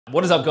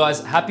What is up,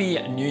 guys?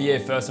 Happy New Year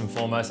first and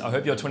foremost. I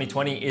hope your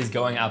 2020 is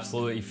going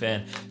absolutely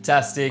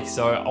fantastic.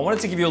 So I wanted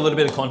to give you a little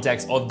bit of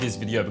context of this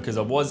video because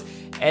I was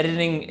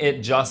editing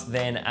it just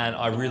then and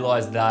I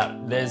realized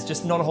that there's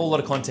just not a whole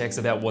lot of context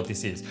about what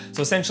this is.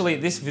 So essentially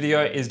this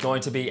video is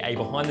going to be a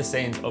behind the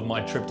scenes of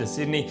my trip to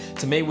Sydney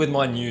to meet with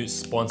my new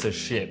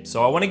sponsorship.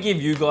 So I want to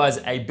give you guys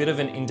a bit of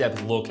an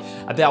in-depth look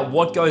about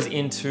what goes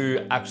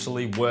into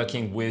actually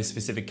working with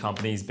specific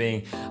companies,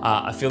 being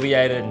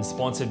affiliated and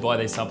sponsored by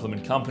these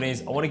supplement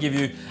companies. I want to give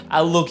you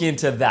a look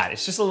into that.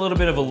 It's just a little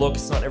bit of a look.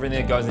 It's not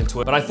everything that goes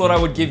into it, but I thought I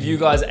would give you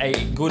guys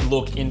a good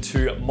look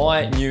into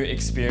my new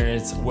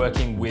experience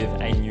working with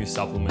a new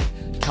supplement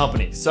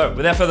company. So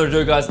without further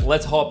ado, guys,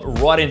 let's hop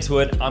right into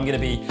it. I'm gonna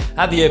be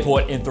at the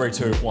airport in 3,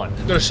 2, 1.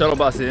 I've got a shuttle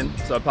bus in,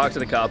 so I parked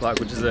in a car park,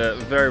 which is a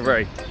very,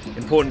 very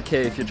important key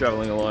if you're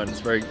traveling alone.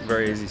 It's very,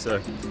 very easy. So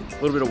a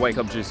little bit of wake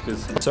up juice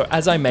So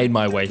as I made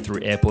my way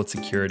through airport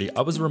security,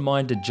 I was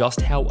reminded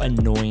just how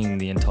annoying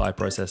the entire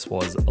process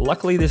was.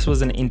 Luckily, this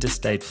was an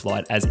interstate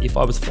flight, as if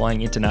I was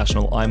flying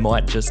international, I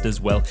might just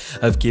as well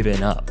have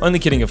given up. Only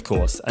kidding, of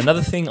course.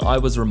 Another thing I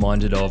was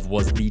reminded of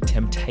was the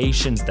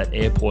temptations that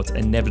airports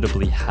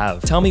inevitably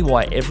have. Tell me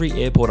why every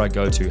airport I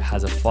go to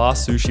has a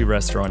fast sushi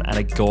restaurant and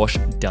a gosh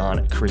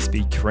darn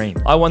Krispy Kreme.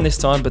 I won this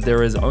time, but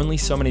there is only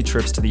so many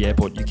trips to the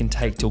airport you can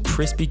take till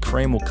Krispy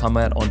Kreme will come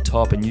out on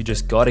top and you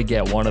just gotta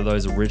get one of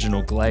those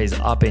original glaze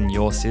up in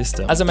your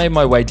system. As I made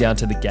my way down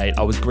to the gate,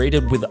 I was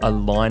greeted with a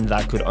line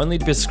that could only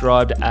be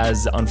described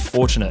as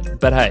unfortunate.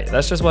 But hey,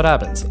 that's just what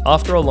happens.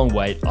 After a long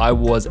wait, I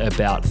was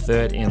about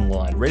third in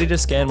line, ready to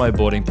scan my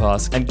boarding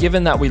pass, and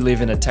given that we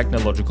live in a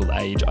technological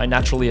age, I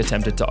naturally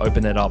attempted to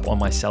open it up on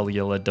my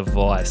cellular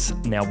device.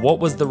 Now, what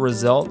was the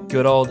result?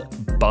 Good old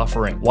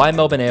buffering. Why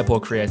Melbourne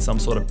Airport creates some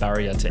sort of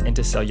barrier to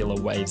intercellular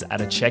waves at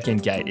a check-in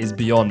gate is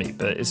beyond me,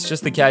 but it's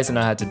just the case and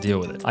I had to deal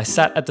with it. I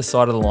sat at the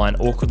side of the line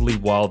awkwardly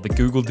while the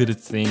Google did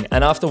its thing,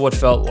 and after what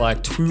felt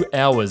like 2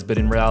 hours, but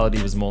in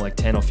reality was more like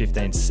 10 or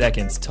 15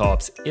 seconds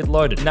tops, it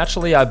loaded.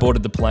 Naturally, I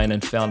boarded the plane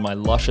and found my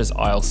luscious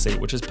aisle seat,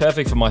 which is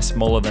perfect for my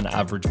smaller than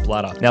average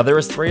bladder. Now, there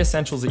is 3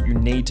 essentials that you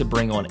need to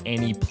bring on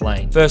any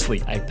plane.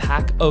 Firstly, a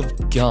pack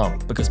of gum,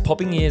 because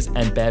popping ears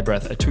and bad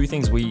breath are 2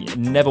 things we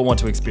never want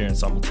to experience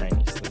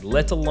simultaneously,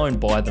 let alone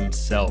by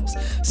themselves.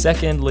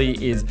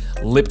 Secondly is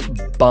lip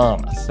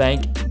balm.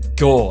 Thank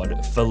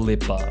God for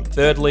lip balm.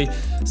 Thirdly,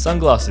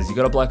 sunglasses. You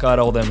got a black eye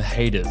to all them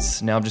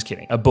haters. Now I'm just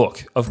kidding. A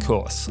book, of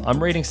course.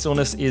 I'm reading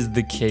Stillness is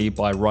the Key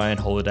by Ryan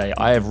Holiday.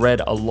 I have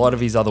read a lot of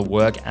his other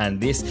work and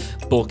this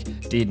book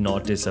did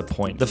not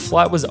disappoint. The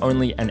flight was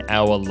only an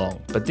hour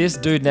long, but this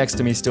dude next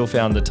to me still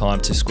found the time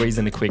to squeeze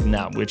in a quick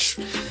nap, which,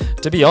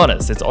 to be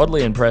honest, it's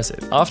oddly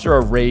impressive. After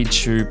a read,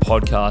 chew,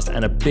 podcast,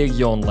 and a big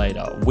yawn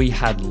later, we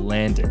had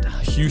landed.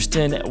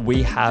 Houston,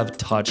 we have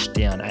touched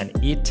down, and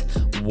it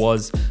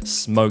was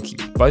smoky,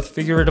 both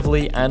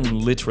figuratively and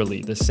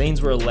literally. The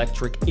scenes were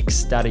electric,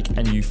 ecstatic,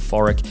 and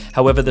euphoric.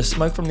 However, the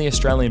smoke from the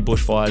Australian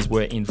bushfires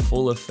were in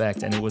full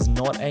effect, and it was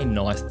not a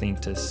nice thing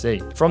to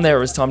see. From there, it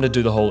was time to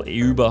do the whole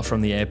Uber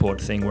from the airport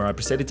thing, where I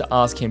proceeded to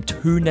ask him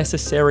 2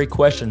 necessary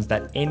questions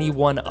that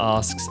anyone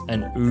asks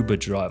an Uber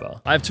driver.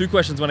 I have 2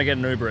 questions when I get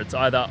an Uber. It's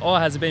either, oh,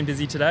 has it been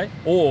busy today?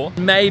 Or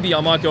maybe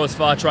I might go as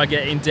far, try to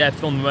get in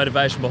depth on the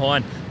motivation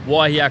behind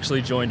why he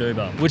actually joined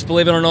Uber, which,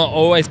 believe it or not,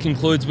 always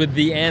concludes with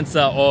the answer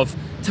of,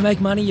 to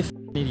make money, you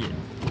f***ing idiot.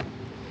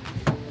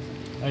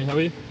 Hey, how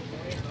are you?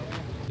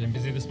 Been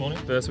busy this morning.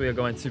 First, we are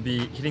going to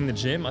be hitting the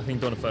gym. I think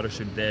doing a photo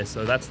shoot there.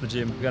 So that's the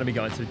gym we're going to be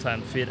going to,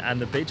 Tan Fit,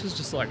 and the beach is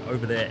just like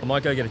over there. I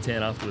might go get a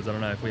tan afterwards. I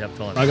don't know if we have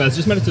time. All right, guys,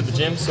 just made it to the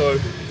gym. So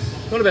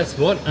not a bad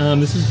spot.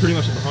 This is pretty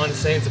much a behind the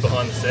scenes of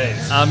behind the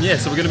scenes. Yeah,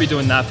 so we're going to be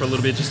doing that for a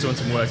little bit, just doing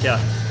some workout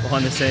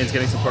behind the scenes,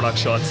 getting some product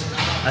shots.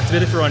 That's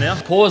about it for right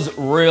now. Pause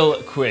real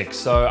quick.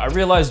 So I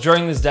realized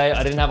during this day,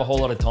 I didn't have a whole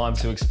lot of time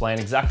to explain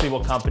exactly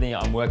what company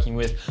I'm working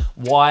with,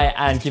 why,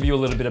 and give you a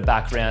little bit of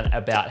background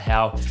about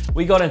how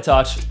we got in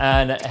touch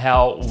and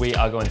how we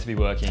are going to be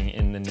working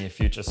in the near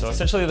future. So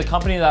essentially the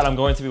company that I'm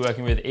going to be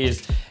working with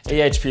is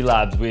EHP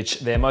Labs,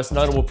 which their most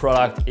notable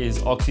product is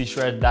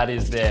OxyShred. That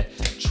is their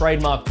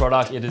trademark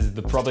product. It is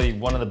probably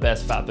one of the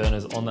best fat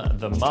burners on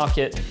the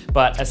market.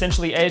 But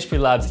essentially EHP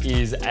Labs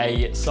is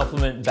a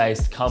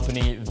supplement-based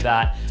company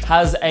that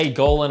has a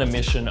goal and a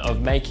mission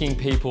of making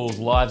people's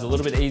lives a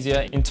little bit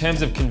easier in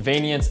terms of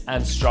convenience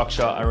and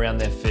structure around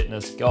their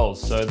fitness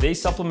goals. So these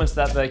supplements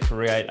that they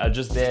create are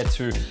just there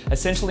to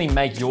essentially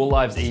make your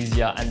lives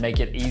easier and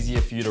make it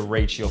easier for you to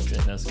reach your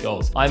fitness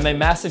goals. I'm a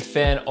massive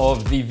fan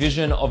of the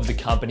vision of the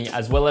company,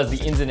 as well as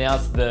the ins and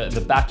outs,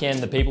 the back end,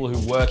 the people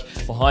who work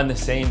behind the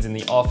scenes in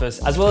the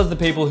office, as well as the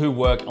people who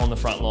work on the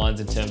front lines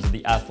in terms of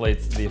the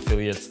athletes, the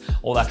affiliates,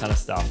 all that kind of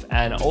stuff.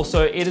 And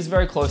also it is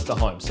very close to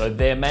home. So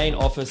their main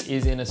office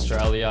is in Australia.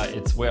 Australia.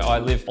 It's where I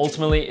live.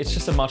 Ultimately, it's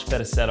just a much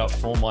better setup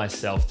for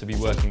myself to be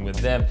working with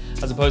them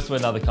as opposed to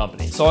another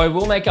company. So I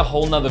will make a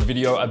whole nother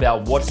video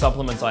about what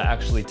supplements I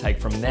actually take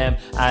from them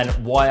and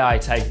why I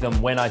take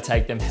them, when I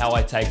take them, how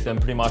I take them,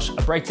 pretty much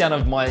a breakdown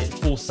of my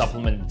full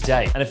supplement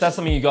day. And if that's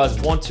something you guys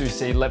want to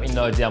see, let me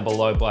know down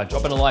below by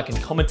dropping a like and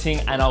commenting,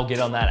 and I'll get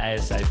on that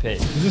ASAP.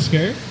 Is this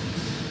scary?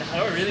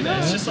 No, really,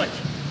 man. It's just like,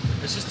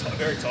 it's just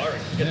very tiring.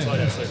 You get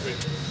tired out so quick.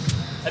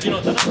 Have you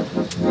not done it?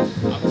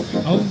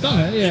 I've done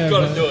it, yeah. You've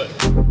got to do it.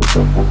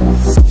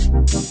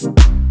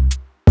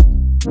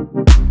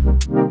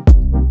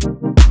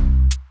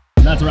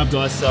 That's a wrap,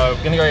 guys. So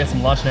we're gonna go get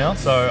some lunch now.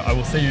 So I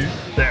will see you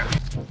there.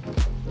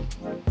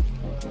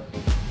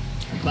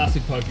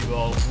 Classic poke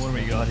bowl. What do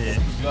we got here?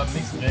 We got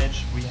mixed veg.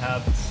 We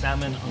have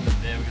salmon under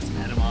there. We got some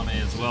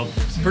edamame as well.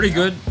 Pretty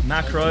good.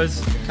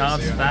 Macros,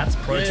 carbs, fats,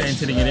 protein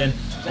hitting it in.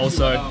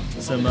 Also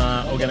some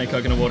organic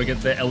coconut water.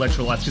 Get the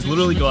electrolytes. Because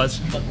literally, guys,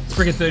 it's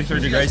freaking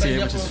 33 degrees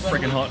here, which is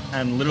freaking hot.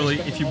 And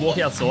literally, if you walk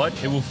outside,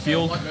 it will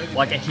feel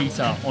like a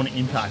heater on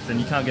impact, and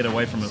you can't get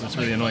away from it. It's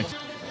really annoying.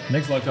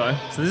 Next loco.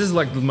 So this is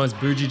like the most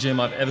bougie gym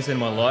I've ever seen in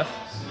my life.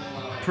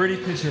 Pretty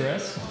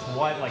picturesque. It's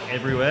white like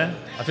everywhere.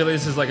 I feel like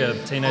this is like a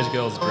teenage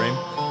girl's dream.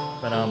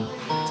 But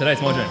today's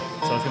my dream,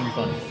 so it's gonna be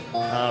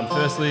fun.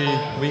 Firstly,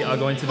 we are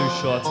going to do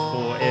shots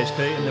for EHP,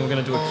 and then we're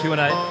gonna do a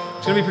Q&A.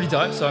 It's gonna be pretty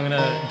dope, so I'm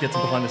gonna get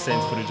some behind the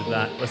scenes footage of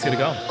that. Let's get it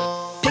going.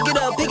 Pick it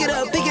up, pick it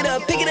up, pick it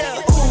up, pick it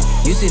up.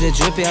 You see the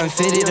drippy, I'm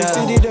fitted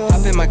up.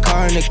 Hop in my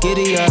car and the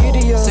giddy up.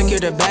 Secure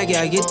the bag,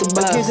 yeah, I get the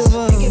bus.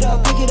 Pick it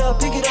up, pick it up,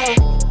 pick it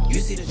up. You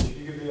see the. If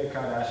you could be a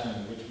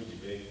Kardashian, which would you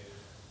be?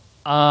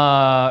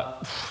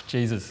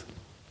 Jesus.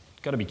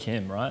 Gotta be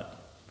Kim, right?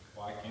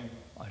 Why Kim?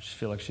 I just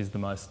feel like she's the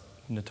most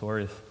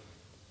notorious.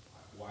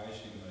 Why is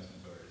she the most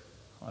notorious?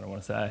 I don't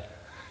want to say.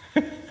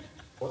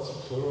 What's the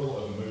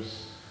plural of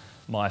moose?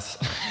 Mice.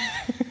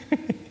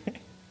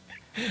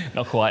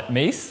 Not quite.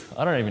 Meese?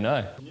 I don't even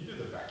know. Can you do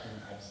the vacuum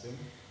abs thing?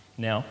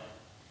 Now.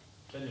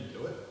 Can you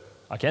do it?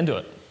 I can do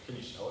it. Can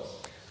you show us?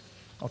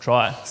 I'll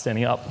try,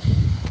 standing up.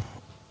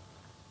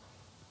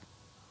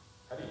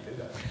 How do you do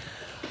that?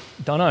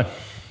 Don't know.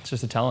 It's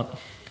just a talent.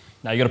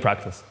 Now you gotta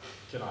practice.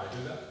 Can I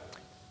do that?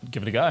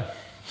 Give it a go.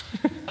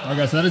 Alright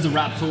guys, so that is a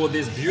wrap for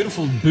this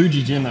beautiful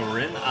bougie gym that we're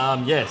in.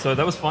 Yeah, so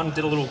that was fun.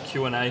 Did a little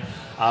Q&A. It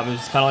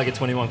was kind of like a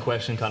 21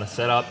 question kind of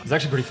setup. It was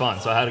actually pretty fun,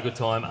 so I had a good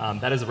time.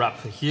 That is a wrap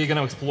for here.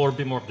 Gonna explore a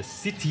bit more of the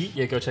city.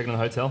 Yeah, go check in the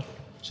hotel.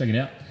 Check it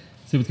out.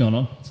 See what's going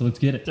on. So let's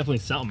get it. Definitely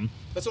something.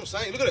 That's what I'm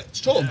saying. Look at it. It's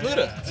chalk. Look at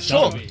it. It's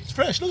chalk. It's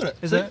fresh. Look at it.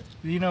 Is it?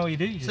 You know what you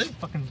do? You just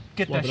fucking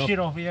get Wipe that it shit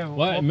off. Yeah.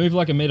 Wait, move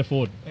like a meter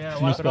forward. Yeah,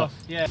 From wipe your it off.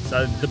 spot. Yeah.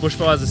 So the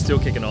bushfires are still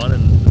kicking on,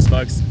 and the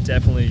smoke's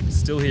definitely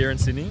still here in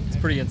Sydney. It's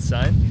pretty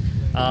insane.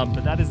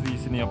 But that is the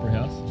Sydney Opera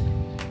House,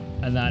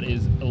 and that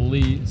is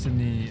Lee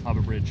Sydney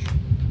Harbour Bridge.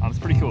 It's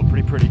pretty cool,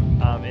 pretty pretty.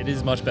 It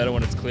is much better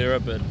when it's clearer,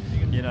 but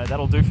you know,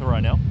 that'll do for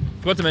right now.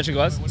 Forgot to mention,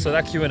 guys, so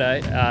that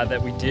Q&A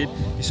that we did,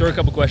 you saw a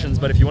couple questions,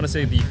 but if you want to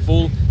see the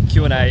full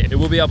Q&A, it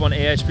will be up on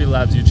EHP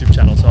Labs YouTube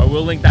channel, so I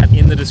will link that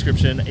in the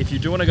description. If you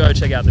do want to go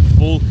check out the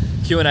full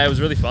Q&A, it was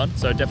really fun,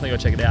 so definitely go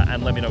check it out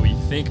and let me know what you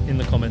think in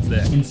the comments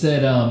there.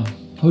 Instead,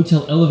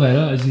 hotel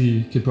elevator, as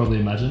you could probably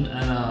imagine,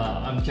 and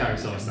I'm carrying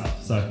some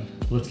stuff, so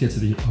let's get to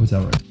the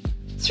hotel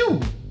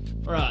room.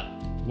 All right,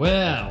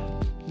 wow.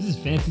 This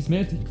is fancy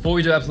smancy. Before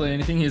we do absolutely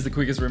anything, here's the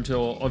quickest room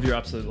tour of your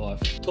absolute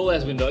life. Tall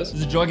ass windows.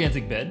 There's a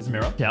gigantic bed. There's a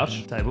mirror,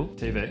 couch, table,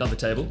 TV, another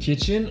table,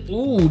 kitchen.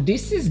 Ooh,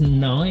 this is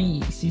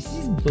nice. This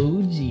is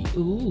bougie.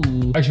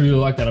 Ooh. I actually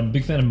really like that. I'm a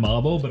big fan of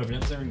marble, but I've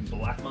never seen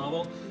black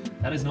marble.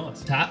 That is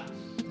nice. Tap.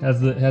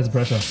 How's the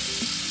pressure?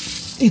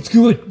 It's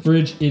good.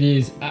 Fridge, it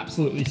is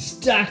absolutely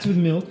stacked with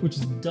milk, which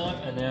is done.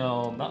 And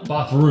now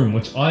bathroom,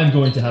 which I am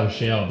going to have a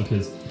shower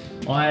because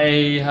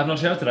I have not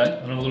showered today,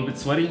 and I'm a little bit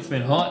sweaty. It's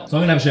been hot, so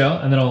I'm gonna have a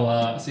shower, and then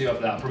I'll see you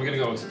after that. Probably gonna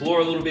go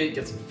explore a little bit,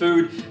 get some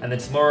food, and then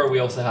tomorrow we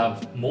also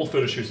have more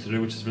photo shoots to do,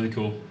 which is really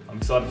cool. I'm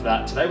excited for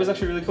that. Today was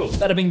actually really cool.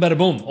 Bada bing, bada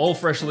boom. All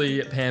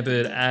freshly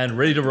pampered and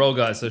ready to roll,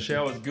 guys. So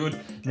shower is good.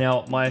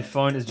 Now, my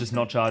phone is just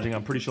not charging.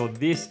 I'm pretty sure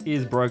this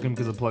is broken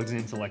because it plugs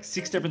into like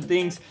 6 different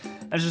things,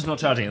 and it's just not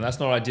charging. And that's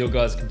not ideal,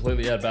 guys.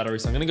 Completely out of battery.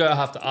 So I'm gonna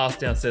have to ask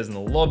downstairs in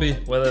the lobby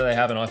whether they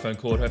have an iPhone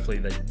cord. Hopefully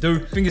they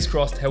do. Fingers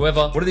crossed.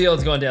 However, what are the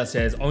odds going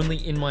downstairs only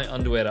in my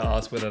underwear to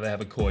ask whether they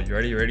have a cord? You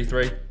ready? You ready?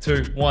 3,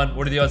 2, 1.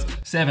 What are the odds?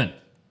 7.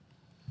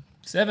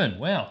 7.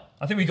 Wow.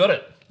 I think we got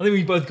it. I think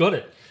we both got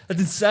it. That's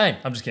insane.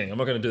 I'm just kidding. I'm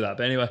not going to do that.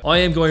 But anyway, I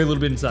am going a little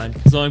bit insane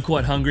because I'm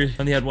quite hungry.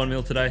 Only had 1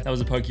 meal today. That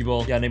was a poke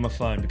bowl. Yeah, I need my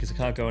phone because I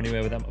can't go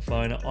anywhere without my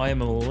phone. I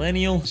am a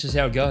millennial. It's just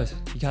how it goes.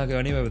 You can't go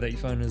anywhere without your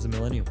phone as a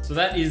millennial. So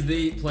that is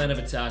the plan of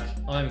attack.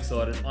 I'm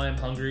excited. I am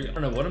hungry. I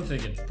don't know what I'm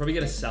thinking. Probably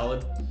get a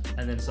salad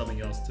and then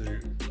something else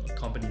to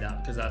accompany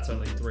that because that's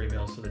only 3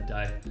 meals for the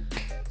day.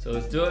 So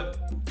let's do it.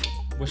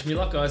 Wish me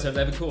luck, guys. Hope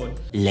they have a cord.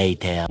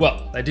 Later.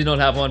 Well, they did not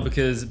have one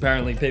because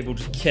apparently people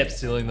just kept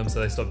stealing them, so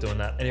they stopped doing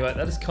that. Anyway,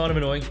 that is kind of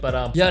annoying,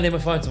 but yeah, I need my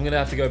phone, so I'm gonna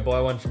have to go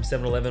buy one from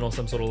 7-Eleven or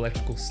some sort of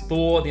electrical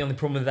store. The only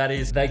problem with that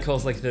is they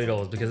cost like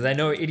 $30 because they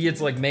know idiots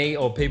like me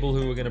or people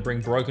who are gonna bring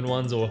broken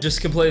ones or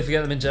just completely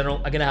forget them in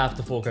general are gonna have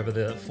to fork over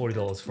the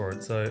 $40 for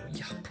it. So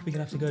yeah, I'm probably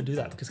gonna have to go do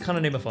that because I kind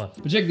of need my phone.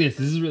 But check this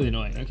is really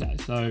annoying. Okay,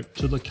 so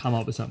should like come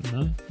up with something,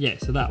 no? Yeah,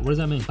 so that, what does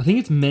that mean? I think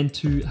it's meant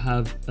to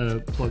have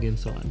a plug-in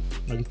sign.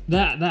 Like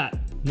that.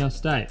 Now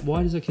stay.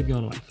 Why does it keep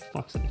going away? For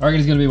fuck's sake. I reckon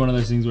it's gonna be one of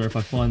those things where if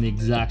I find the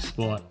exact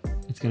spot,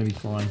 it's gonna be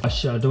fine. I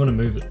don't wanna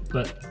move it,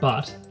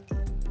 but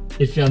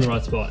it found the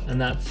right spot, and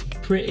that's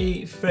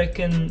pretty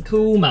freaking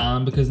cool,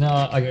 man, because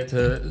now I get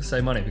to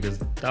save money because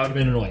that would have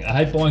been annoying.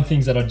 I hate buying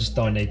things that I just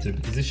don't need to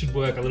because this should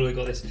work. I literally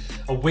got this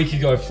a week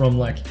ago from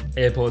like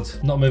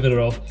AirPods, not move it at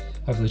all.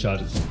 Hopefully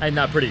charges. Ain't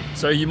that pretty?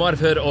 So you might have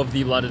heard of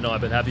the London Eye,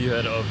 but have you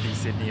heard of the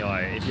Sydney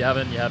Eye? If you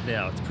haven't, you have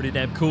now. It's pretty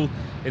damn cool.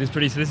 It is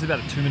pretty, so this is about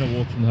a 2-minute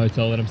walk from the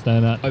hotel that I'm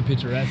staying at. So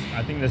picturesque.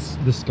 I think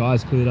the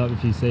sky's cleared up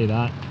if you see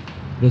that.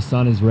 The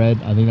sun is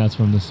red. I think that's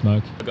from the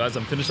smoke. Guys,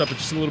 I'm finished up with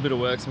just a little bit of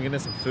work, so I'm gonna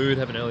get some food,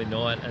 have an early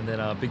night, and then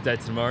a big day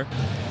tomorrow.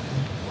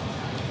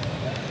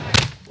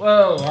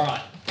 Whoa, all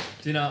right.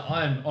 Dinner,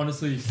 I am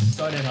honestly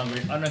so damn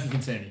hungry. I don't know if you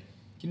can see me.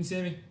 Can you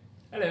see me?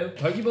 Hello.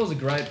 Pokeballs are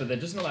great, but they're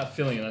just not that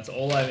filling, and that's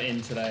all I've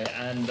eaten today,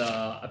 and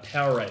a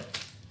Powerade.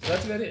 So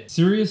that's about it.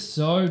 Serious,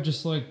 so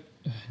just like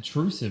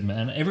intrusive,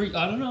 man. I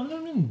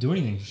don't even do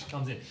anything. She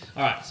comes in.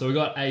 All right, so we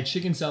got a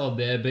chicken salad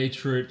there,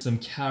 beetroot, some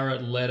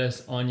carrot,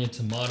 lettuce, onion,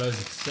 tomatoes,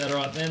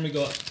 etc. Then we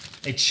got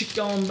a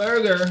chicken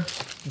burger.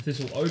 If this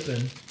will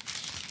open.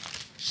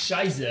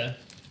 Scheiße.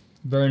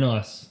 Very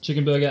nice.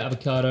 Chicken burger,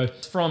 avocado.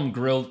 It's from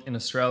Grilled in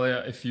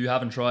Australia. If you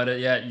haven't tried it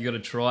yet, you got to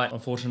try it.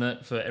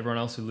 Unfortunate for everyone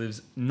else who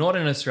lives not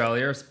in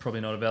Australia, it's probably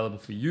not available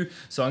for you.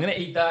 So I'm gonna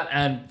eat that,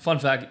 and fun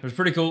fact, it was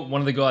pretty cool.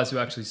 One of the guys who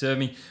actually served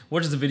me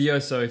watches the video,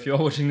 so if you're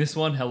watching this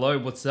one, hello,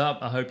 what's up?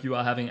 I hope you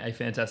are having a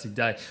fantastic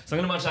day. So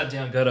I'm gonna munch that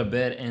down, go to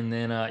bed, and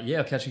then yeah,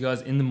 I'll catch you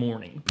guys in the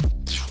morning.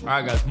 All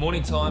right guys,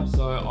 morning time.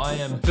 So I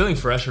am feeling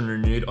fresh and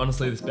renewed.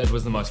 Honestly, this bed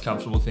was the most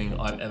comfortable thing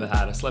I've ever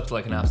had. I slept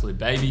like an absolute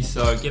baby.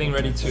 So getting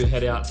ready to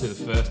head out to the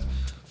first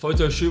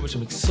photo shoot, which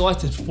I'm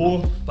excited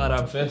for, but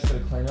I'm first gonna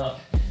clean up,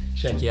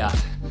 check out,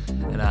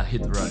 and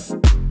hit the road.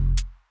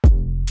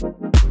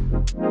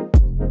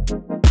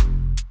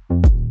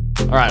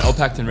 All right, all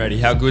packed and ready.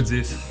 How good's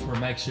this for a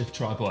makeshift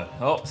tripod?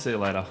 Oh, see you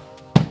later.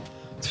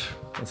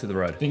 Let's hit the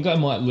road. I think I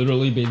might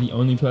literally be the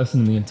only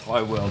person in the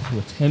entire world who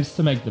attempts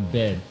to make the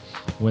bed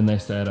when they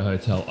stay at a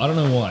hotel. I don't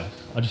know why.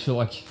 I just feel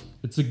like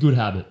it's a good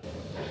habit.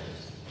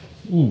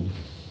 Ooh,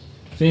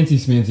 fancy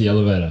smancy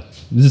elevator.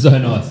 This is so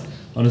nice,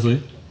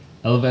 honestly.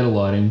 Elevator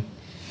lighting.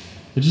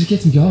 It just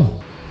gets me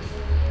going.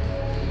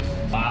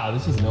 Wow,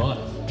 this is nice.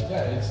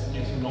 Yeah,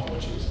 it's not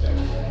what you expect.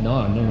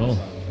 No, not at all.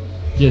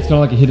 Yeah, it's kind of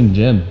like a hidden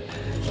gem.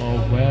 Oh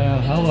wow,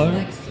 hello.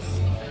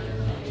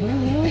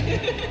 Hello.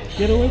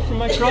 Get away from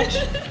my crotch.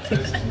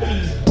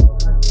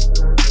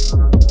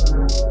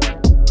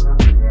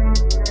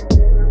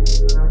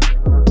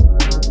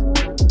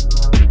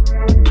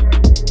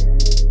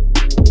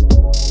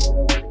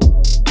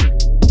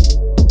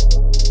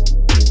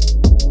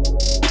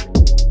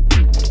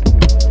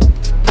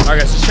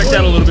 Alright guys, just checked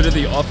out a little bit of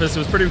the office. It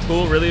was pretty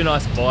cool, really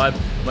nice vibe,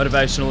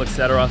 motivational,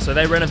 etc. So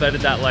they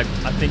renovated that like,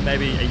 I think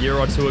maybe a year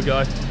or two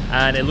ago,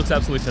 and it looks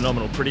absolutely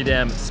phenomenal. Pretty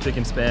damn spick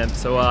and span.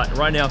 So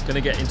right now,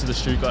 gonna get into the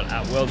shoot got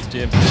at World's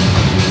Gym.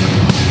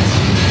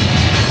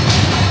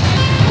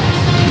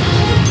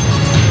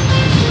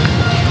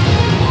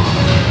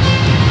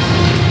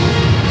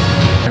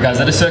 Guys,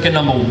 that is circuit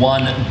number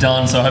 1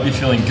 done, so I hope you're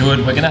feeling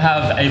good. We're gonna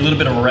have a little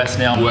bit of a rest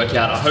now,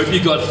 workout. I hope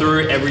you got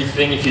through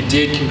everything. If you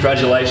did,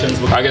 congratulations.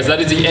 All right guys, that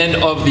is the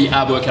end of the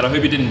ab workout. I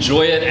hope you did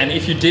enjoy it, and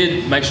if you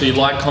did, make sure you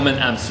like, comment,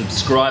 and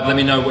subscribe. Let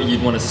me know what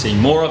you'd want to see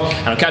more of,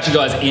 and I'll catch you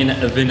guys in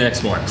the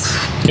next one.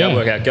 Yeah. Ab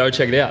workout, go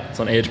check it out. It's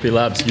on EHP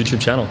Labs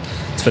YouTube channel.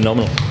 It's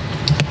phenomenal.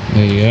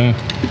 There you go.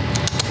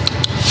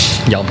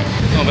 Yum.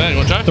 Oh man, you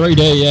want to try?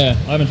 3D, yeah.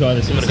 I haven't tried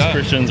this. This is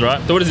Christian's,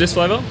 right? So what is this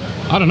flavor?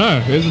 I don't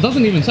know. It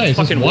doesn't even say. It's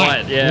fucking just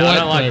white. Yeah, white I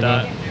don't like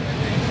flavor.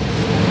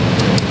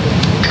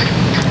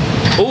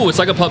 that. Oh, it's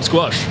like a pub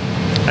squash.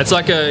 It's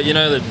like a, you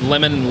know, the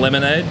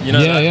lemonade. You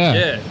know that?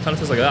 Yeah, kind of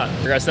tastes like that.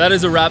 Okay, so that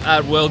is a wrap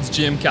at World's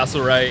Gym,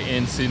 Castlereagh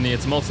in Sydney.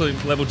 It's a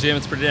multi-level gym.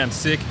 It's pretty damn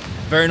sick.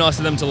 Very nice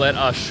of them to let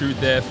us shoot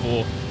there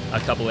for a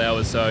couple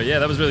hours. So yeah,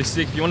 that was really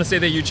sick. If you want to see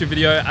their YouTube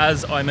video,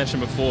 as I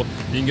mentioned before,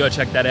 you can go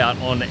check that out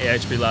on the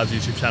EHP Labs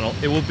YouTube channel.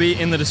 It will be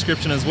in the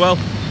description as well.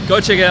 Go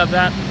check out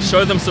that,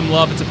 show them some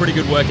love. It's a pretty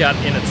good workout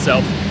in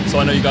itself. So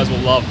I know you guys will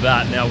love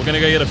that. Now we're gonna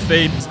go get a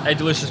feed. It's a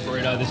delicious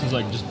burrito. This is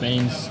like just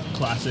beans,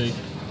 classic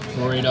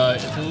burrito.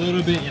 It's a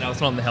little bit, you know,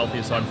 it's not on the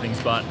healthier side of things,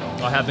 but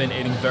I have been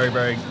eating very,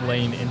 very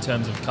lean in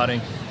terms of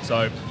cutting.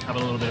 So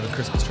having a little bit of a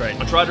Christmas treat.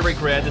 I tried to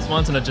recreate this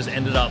once and it just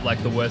ended up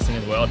like the worst thing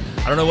in the world.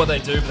 I don't know what they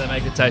do, but they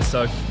make it taste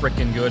so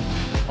freaking good.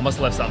 I must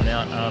have left something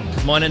out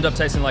because mine ended up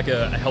tasting like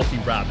a healthy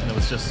wrap and it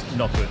was just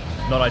not good,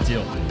 not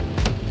ideal.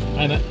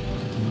 Hey mate,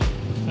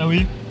 how are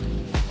you?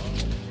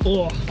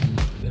 Oh,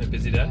 been Been a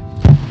busy day.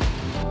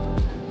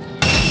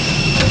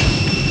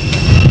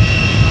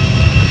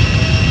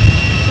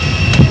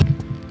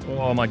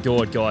 Oh my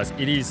god, guys,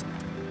 it is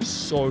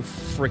so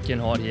freaking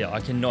hot here.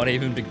 I cannot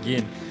even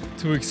begin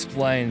to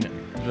explain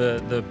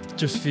the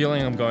just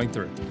feeling I'm going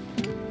through.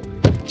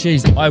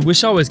 Jeez, I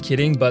wish I was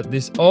kidding, but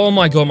this, oh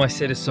my god, my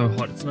set is so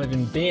hot. It's not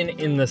even been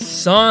in the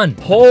sun.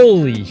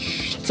 Holy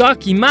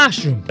stucky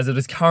mushroom. As it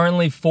is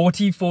currently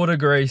 44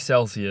 degrees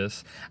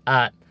Celsius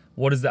at,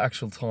 what is the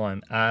actual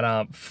time?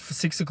 At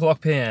 6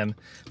 o'clock PM,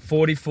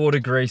 44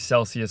 degrees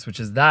Celsius,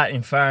 which is that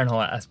in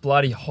Fahrenheit. That's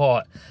bloody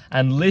hot.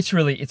 And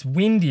literally, it's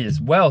windy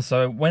as well.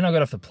 So when I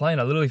got off the plane,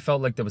 I literally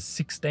felt like there was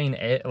 16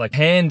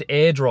 hand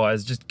air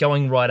dryers just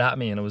going right at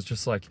me. And it was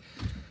just like,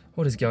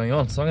 what is going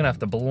on? So I'm gonna have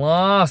to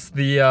blast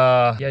the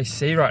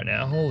AC right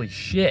now. Holy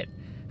shit.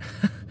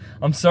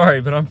 I'm sorry,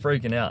 but I'm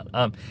freaking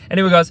out.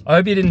 Anyway, guys, I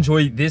hope you did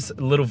enjoy this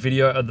little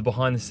video of the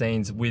behind the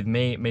scenes with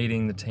me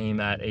meeting the team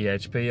at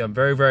EHP. I'm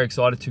very, very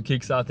excited to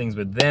kickstart things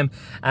with them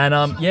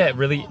and yeah,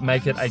 really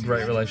make it a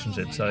great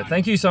relationship. So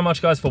thank you so much,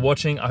 guys, for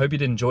watching. I hope you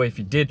did enjoy. If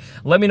you did,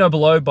 let me know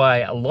below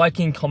by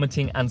liking,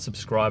 commenting, and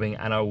subscribing,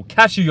 and I will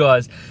catch you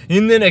guys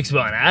in the next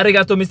one.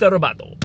 Arigato, Mr. Roboto.